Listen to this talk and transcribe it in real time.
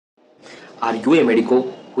Are you a medico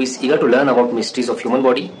who is eager to learn about mysteries of human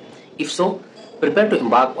body? If so, prepare to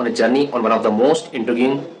embark on a journey on one of the most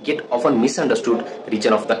intriguing yet often misunderstood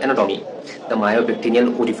region of the anatomy, the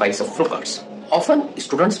myopectineal orifice of Fruchaud. Often,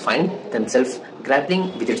 students find themselves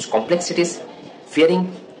grappling with its complexities,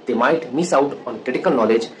 fearing they might miss out on critical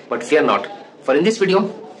knowledge, but fear not. For in this video,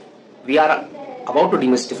 we are about to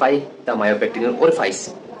demystify the myopectineal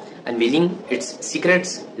orifice, unveiling its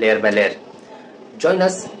secrets layer by layer. Join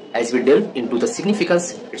us as we delve into the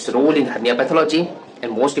significance, its role in hernia pathology,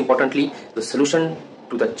 and most importantly, the solution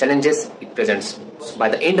to the challenges it presents. So by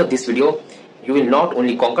the end of this video, you will not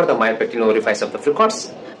only conquer the myopectineal orifice of the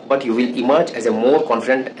Fruchaud, but you will emerge as a more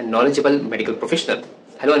confident and knowledgeable medical professional.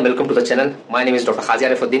 Hello and welcome to the channel. My name is Dr. Khazi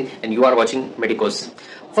Arifuddin and you are watching Medicos.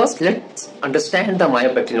 First, let's understand the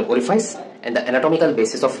myopectineal orifice and the anatomical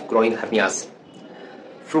basis of groin hernias.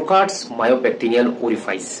 Fruchaud's myopectineal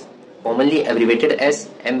orifice, commonly abbreviated as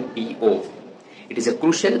MPO. It is a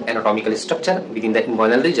crucial anatomical structure within the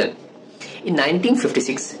inguinal region. In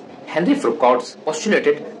 1956, Henry Fruchaud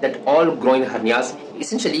postulated that all groin hernias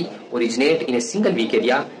essentially originate in a single weak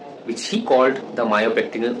area, which he called the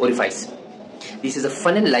myopectineal orifice. This is a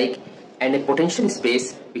funnel-like and a potential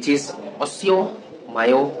space which is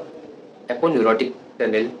osteomyo-aponeurotic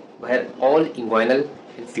tunnel where all inguinal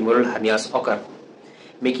and femoral hernias occur,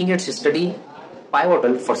 making its study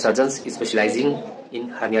pivotal for surgeons specializing in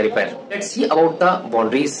hernia repair. Let's see about the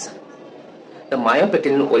boundaries. The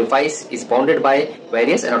myopectineal orifice is bounded by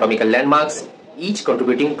various anatomical landmarks, each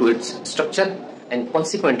contributing to its structure and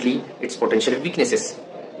consequently its potential weaknesses.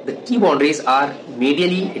 The key boundaries are: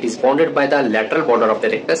 medially, it is bounded by the lateral border of the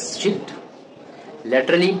rectus sheath,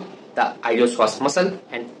 laterally, the iliopsoas muscle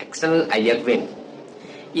and external iliac vein,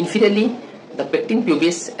 inferiorly, the pecten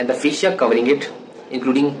pubis and the fascia covering it,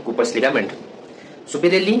 including Cooper's ligament,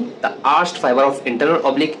 superiorly, the arched fiber of internal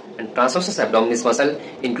oblique and transversus abdominis muscle,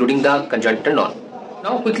 including the conjoint tendon.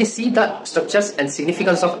 Now quickly see the structures and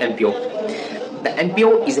significance of MPO. The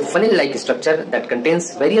MPO is a funnel-like structure that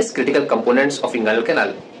contains various critical components of inguinal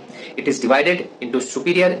canal. It is divided into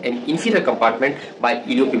superior and inferior compartment by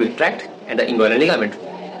iliopubic tract and the inguinal ligament,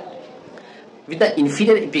 with the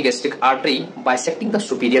inferior epigastric artery bisecting the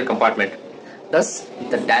superior compartment. Thus,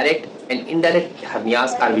 the direct and indirect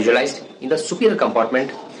hernias are visualized in the superior compartment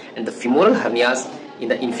and the femoral hernias in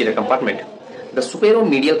the inferior compartment. The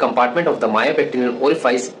superomedial compartment of the myopectineal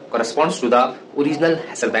orifice corresponds to the original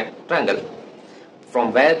Hasselbalch triangle,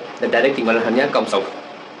 from where the direct inguinal hernia comes out.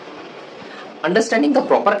 Understanding the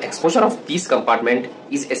proper exposure of these compartments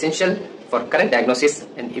is essential for correct diagnosis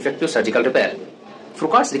and effective surgical repair.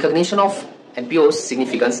 Fruchaud's recognition of MPO's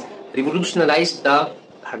significance revolutionized the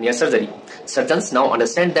hernia surgery. Surgeons now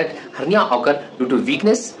understand that hernia occur due to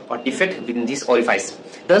weakness or defect within this orifice.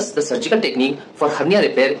 Thus, the surgical technique for hernia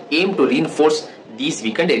repair aim to reinforce these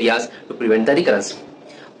weakened areas to prevent the recurrence.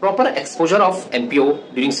 Proper exposure of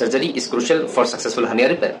MPO during surgery is crucial for successful hernia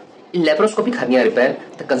repair. In laparoscopic hernia repair,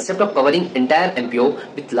 the concept of covering entire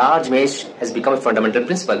MPO with large mesh has become a fundamental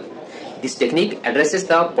principle. This technique addresses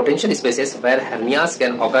the potential spaces where hernias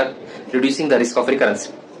can occur, reducing the risk of recurrence.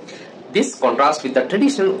 This contrasts with the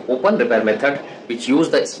traditional open repair method, which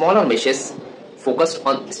used the smaller meshes focused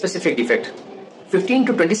on specific defect. 15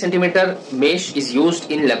 to 20 cm mesh is used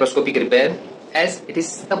in laparoscopic repair as it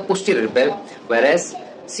is the posterior repair, whereas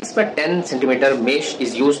 6 by 10 cm mesh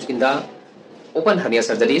is used in the open hernia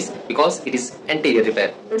surgeries because it is anterior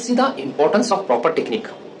repair. Let's see the importance of proper technique.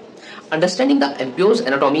 Understanding the MPO's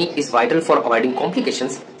anatomy is vital for avoiding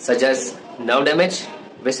complications such as nerve damage,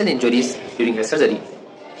 vessel injuries during a surgery.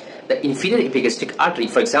 The inferior epigastric artery,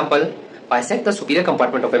 for example, bisects the superior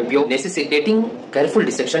compartment of MPO, necessitating careful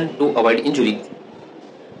dissection to avoid injury.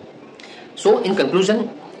 So, in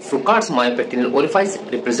conclusion, Fruchaud's myopectineal orifice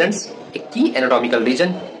represents a key anatomical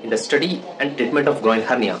region in the study and treatment of groin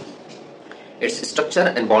hernia. Its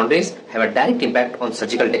structure and boundaries have a direct impact on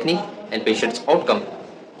surgical technique and patient's outcome.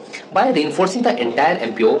 By reinforcing the entire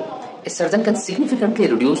MPO, a surgeon can significantly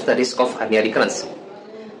reduce the risk of hernia recurrence.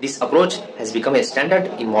 This approach has become a standard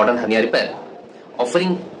in modern hernia repair,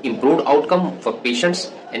 offering improved outcome for patients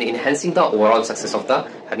and enhancing the overall success of the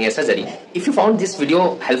hernia surgery. If you found this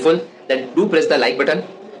video helpful, then do press the like button,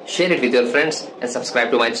 share it with your friends and subscribe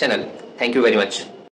to my channel. Thank you very much.